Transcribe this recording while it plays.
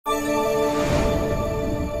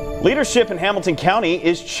Leadership in Hamilton County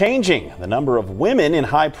is changing. The number of women in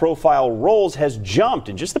high-profile roles has jumped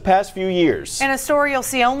in just the past few years. In a story you'll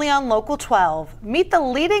see only on Local 12, meet the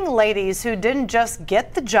leading ladies who didn't just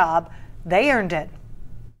get the job, they earned it.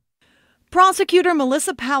 Prosecutor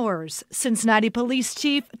Melissa Powers, Cincinnati Police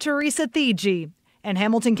Chief Teresa Thigi, and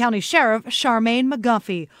Hamilton County Sheriff Charmaine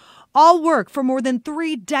McGuffey all work for more than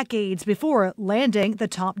 3 decades before landing the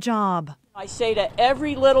top job. I say to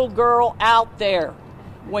every little girl out there,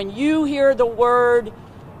 when you hear the word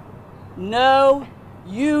no,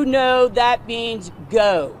 you know that means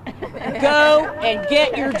go. Go and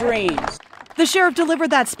get your dreams. The sheriff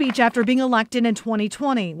delivered that speech after being elected in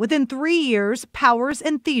 2020. Within 3 years, Powers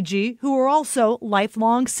and Thigi, who are also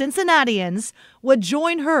lifelong Cincinnatians, would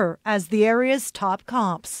join her as the area's top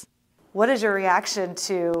cops. What is your reaction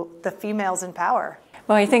to the females in power?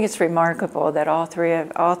 Well, I think it's remarkable that all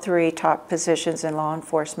three top positions in law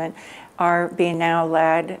enforcement are being now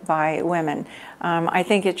led by women. I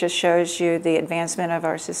think it just shows you the advancement of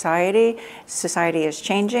our society. Society is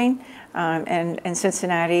changing, and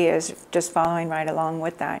Cincinnati is just following right along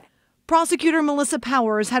with that. Prosecutor Melissa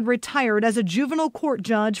Powers had retired as a juvenile court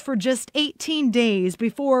judge for just 18 days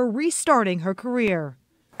before restarting her career.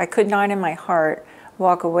 I could not in my heart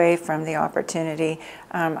walk away from the opportunity.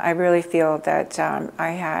 I really feel that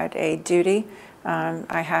I had a duty.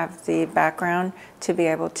 I have the background to be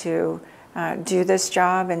able to do this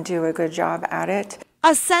job and do a good job at it.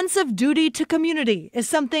 A sense of duty to community is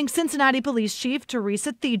something Cincinnati Police Chief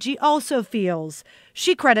Teresa Thigi also feels.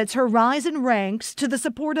 She credits her rise in ranks to the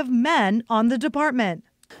support of men on the department.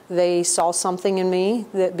 They saw something in me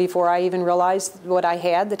that before I even realized what I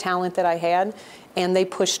had, the talent that I had, and they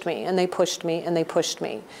pushed me and they pushed me and they pushed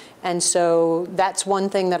me. And so that's one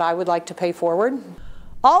thing that I would like to pay forward.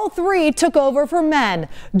 All 3 took over for men.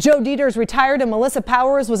 Joe Dieters retired and Melissa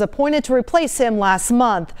Powers was appointed to replace him last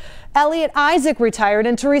month. Elliot Isaac retired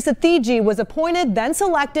and Teresa Thigi was appointed, then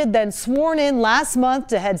selected, then sworn in last month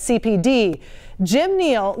to head CPD. Jim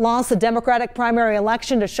Neal lost the Democratic primary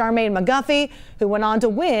election to Charmaine McGuffey, who went on to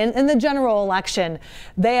win in the general election.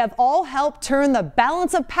 They have all helped turn the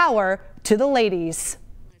balance of power to the ladies.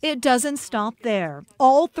 It doesn't stop there.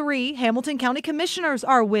 All 3 Hamilton County commissioners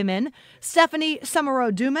are women: Stephanie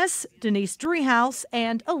Summerall-Dumas, Denise Driehaus,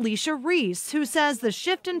 and Alicia Reese, who says the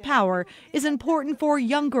shift in power is important for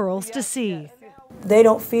young girls to see. They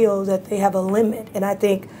don't feel that they have a limit, and I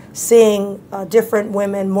think seeing different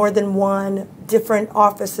women, more than one, different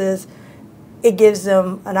offices, it gives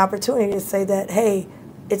them an opportunity to say that, hey,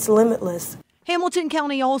 it's limitless. Hamilton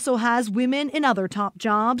County also has women in other top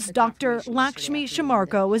jobs. Dr. Lakshmi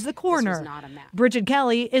Shamarko is the coroner. Bridget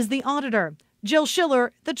Kelly is the auditor. Jill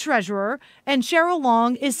Schiller, the treasurer. And Cheryl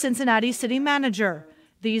Long is Cincinnati city manager.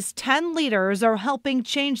 These 10 leaders are helping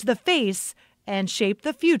change the face and shape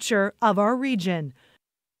the future of our region.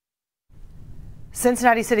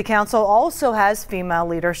 Cincinnati City Council also has female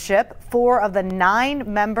leadership. 4 of the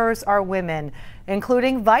 9 members are women,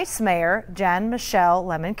 including Vice Mayor Jan Michelle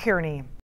Lemon Kearney.